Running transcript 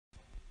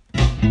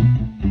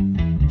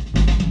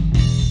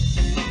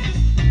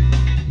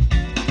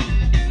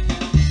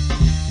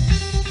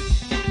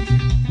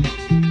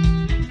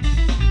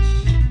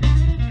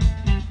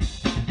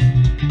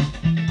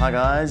Hi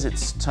guys,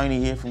 it's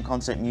Tony here from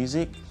Concept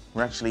Music.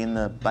 We're actually in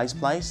the bass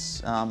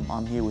place.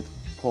 I'm here with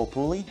Paul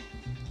Pooley,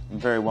 a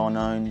very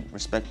well-known,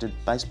 respected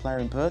bass player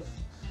in Perth.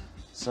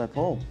 So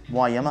Paul,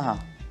 why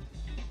Yamaha?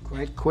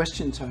 Great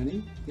question,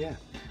 Tony. Yeah.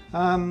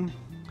 Well,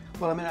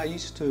 I mean, I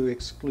used to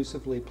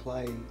exclusively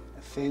play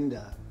a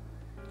Fender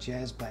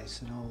jazz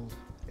bass, an old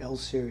L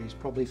series,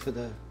 probably for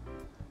the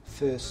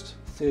first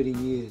 30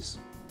 years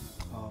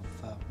of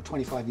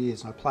 25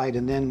 years. I played,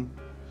 and then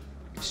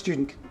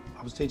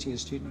I was teaching a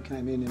student,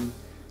 came in and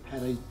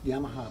had a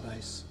Yamaha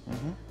bass,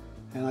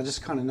 and I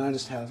just kind of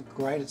noticed how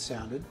great it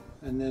sounded.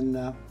 And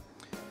then,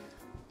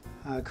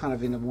 kind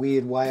of in a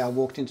weird way, I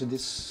walked into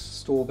this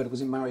store, but it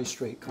was in Murray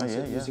Street,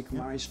 Concept Music,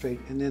 Murray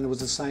Street, and then there was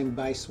the same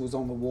bass was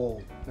on the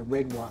wall, the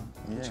red one,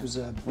 which was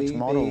a BB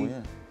model?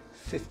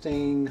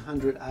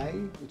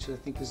 1500A, which I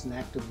think is an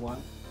active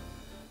one,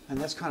 and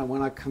that's kind of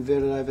when I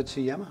converted over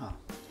to Yamaha.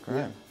 Great.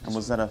 Yeah. And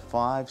was that a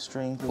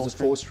 5-string, 4-string? It was a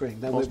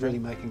 4-string. They weren't really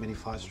making many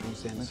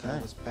 5-strings then, so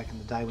it was back in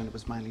the day when it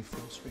was mainly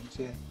 4-strings,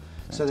 yeah.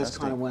 Fantastic. So that's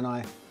kind of when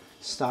I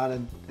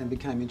started and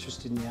became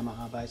interested in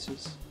Yamaha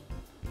basses.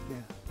 Yeah.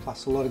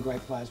 Plus a lot of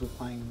great players were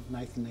playing,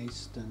 Nathan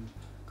East and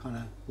kind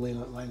of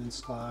Leyland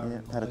Sklar. Yeah,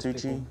 and all those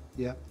Patitucci. people.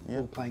 Yeah,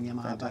 all playing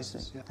Yamaha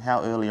basses. Yeah.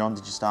 How early on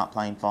did you start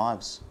playing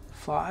 5s?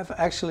 5,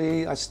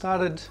 actually I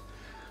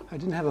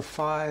didn't have a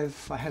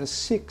 5, I had a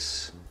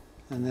 6,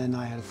 and then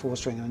I had a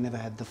 4-string, and I never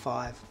had the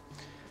 5.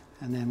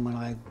 And then when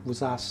I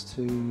was asked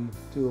to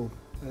do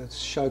a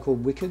show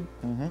called Wicked,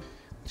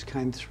 which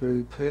came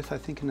through Perth, I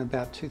think in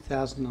about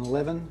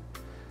 2011,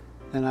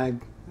 then I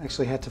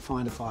actually had to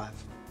find a 5.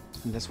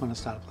 And that's when I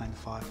started playing the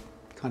 5,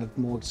 kind of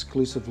more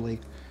exclusively.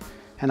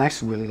 And I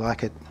actually really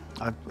like it.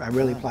 I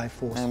really play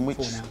 4 now. And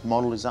which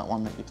model is that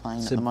one that you're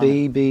playing at the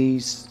moment?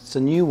 It's a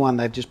new one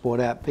they've just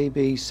brought out,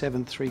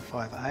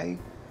 BB735A,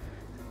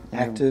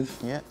 active.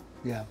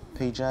 Yeah.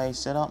 PJ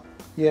setup?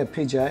 Yeah,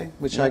 PJ,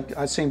 which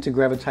I seem to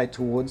gravitate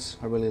towards.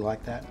 I really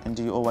like that. And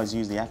do you always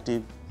use the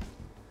active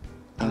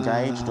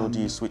engaged, or do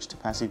you switch to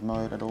passive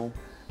mode at all?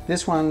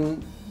 This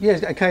one,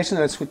 yeah,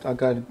 occasionally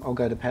I'll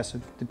go to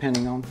passive,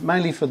 depending on,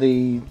 mainly for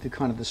the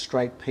kind of the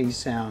straight P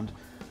sound.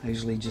 I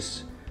usually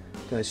just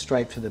go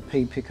straight for the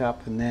P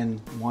pickup and then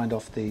wind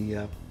off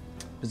the,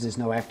 because there's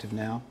no active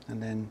now,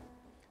 and then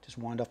just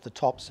wind off the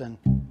tops and.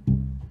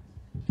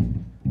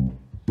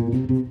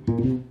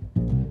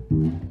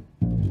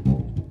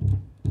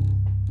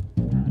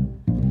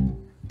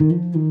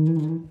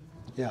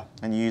 Yeah.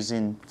 And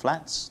using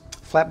flats?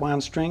 Flat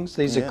wound strings.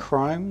 These are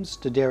chromes,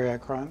 D'Addario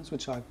chromes,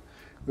 which I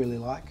really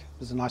like.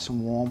 They're nice and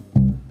warm.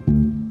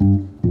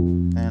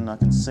 And I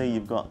can see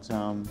you've got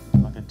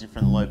like a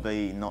different low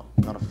B, not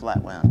a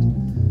flat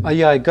wound. Oh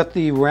yeah, I got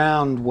the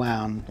round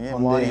wound. Yeah.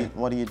 On Why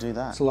do you do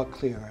that? It's a lot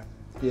clearer.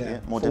 Yeah.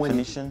 More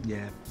definition.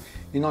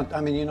 You're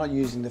not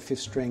using the 5th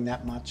string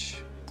that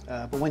much.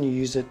 But when you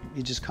use it,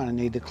 you just kind of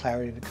need the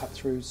clarity to cut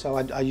through. So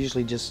I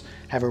usually just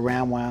have a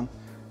round wound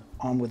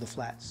on with the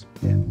flats.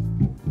 Yeah.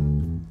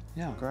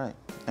 Great.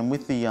 And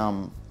with the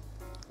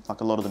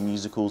like a lot of the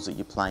musicals that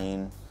you play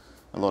in,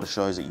 a lot of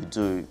shows that you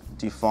do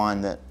you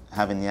find that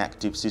having the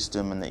active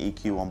system and the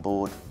EQ on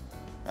board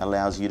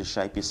allows you to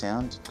shape your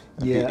sound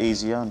a bit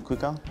easier and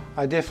quicker?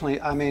 I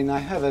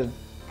have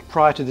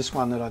prior to this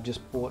one that I've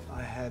just bought,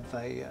 I have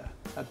a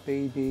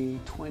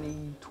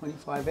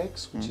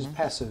BB2025X, which is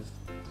passive.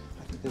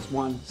 I think there's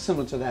one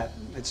similar to that.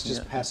 It's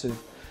just passive.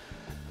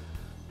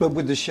 But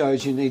with the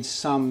shows, you need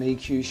some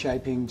EQ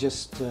shaping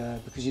just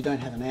because you don't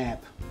have an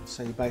amp,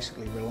 so you're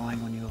basically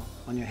relying on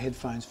your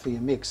headphones for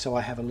your mix. So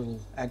I have a little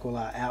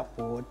Aguilar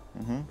outboard,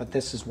 but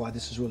this is why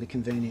this is really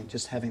convenient.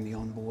 Just having the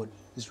onboard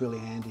is really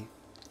handy.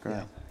 Great.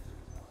 Yeah.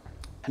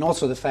 And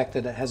also the fact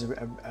that it has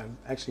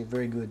actually a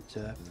very good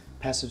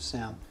passive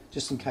sound,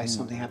 just in case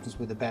something happens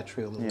with the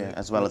battery or the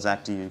as well as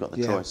active, you've got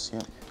the choice.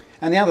 Yeah.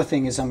 And the other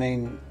thing is, I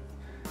mean,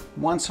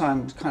 once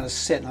I'm kind of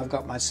set and I've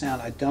got my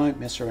sound, I don't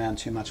mess around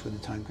too much with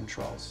the tone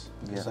controls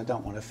because I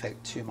don't want to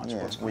affect too much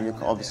what's going on.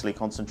 You're obviously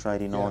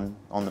concentrating on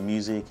the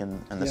music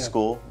and the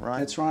score, right?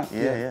 That's right.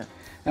 Yeah.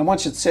 And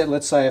once it's set,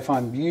 let's say if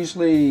I'm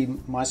usually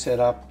my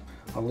setup,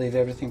 I'll leave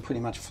everything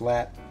pretty much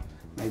flat,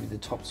 maybe the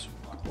tops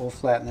all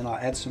flat, and then I'll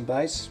add some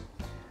bass,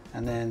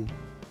 and then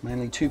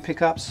mainly 2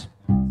 pickups,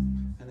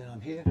 and then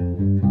I'm here,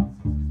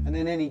 and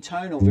then any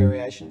tonal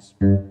variations.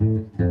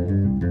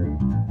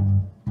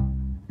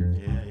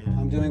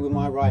 I'm doing with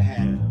my right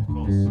hand. Yeah, of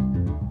course.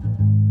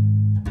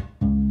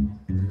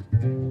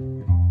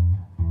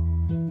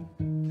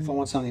 If I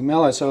want something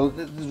mellow, so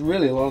there's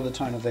really a lot of the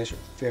tonal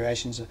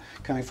variations are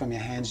coming from your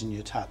hands and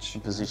your touch.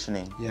 And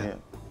positioning. Yeah.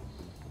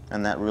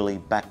 And that really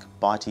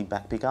bitey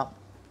back pickup.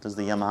 Does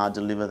the Yamaha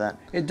deliver that?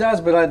 It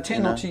does, but I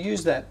tend not to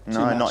use that too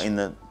much. Not in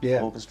the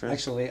orchestra.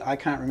 Actually, I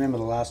can't remember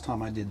the last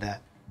time I did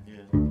that.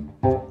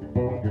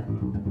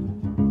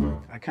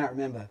 I can't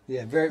remember.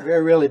 Yeah, very,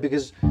 very rarely,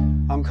 because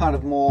I'm kind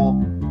of more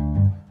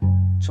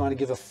trying to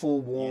give a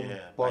full warm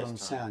bottom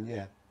sound.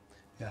 Yeah.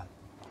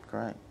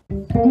 Great.